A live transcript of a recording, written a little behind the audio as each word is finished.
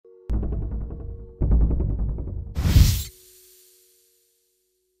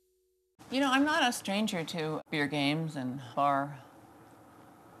You know, I'm not a stranger to beer games and bar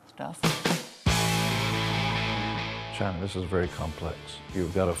stuff. Shannon, this is very complex.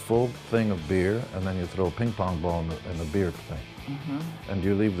 You've got a full thing of beer, and then you throw a ping pong ball in the beer thing. And do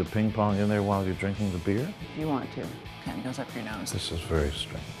you leave the ping pong in there while you're drinking the beer? If you want to. Kind of goes up your nose. This is very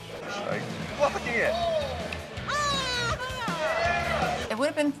strange. Blocking it. It would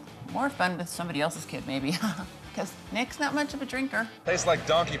have been more fun with somebody else's kid, maybe. Because Nick's not much of a drinker. Tastes like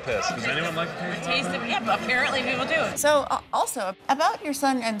donkey piss. Does anyone like to taste it? Yeah, but apparently people do. So, also, about your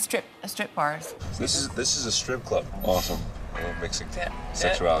son and strip bars. This is a strip club. Awesome. We're mixing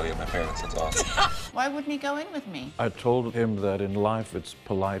sexuality with my parents. That's awesome. Why wouldn't he go in with me? I told him that in life it's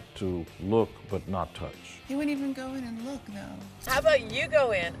polite to look but not touch. He wouldn't even go in and look, though. How about you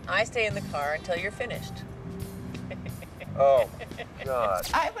go in, I stay in the car until you're finished. Oh, God.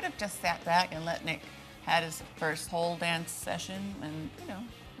 I would have just sat back and let Nick had his first whole dance session, and, you know,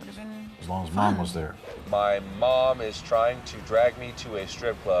 would have been As long as fun. Mom was there. My mom is trying to drag me to a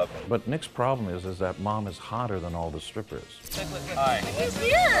strip club. But Nick's problem is that Mom is hotter than all the strippers. Hi. He's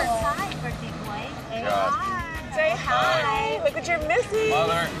here. Hi, birthday boy. God. Say hi. Look what you're missing.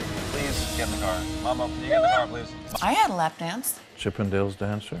 Mother, please get in the car. Mama, can you get in the car, please? I had a lap dance. Chippendales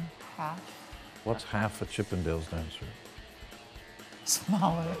dancer? Half. What's half a Chippendales dancer?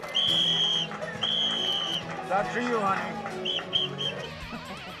 Smaller. That's for you, honey.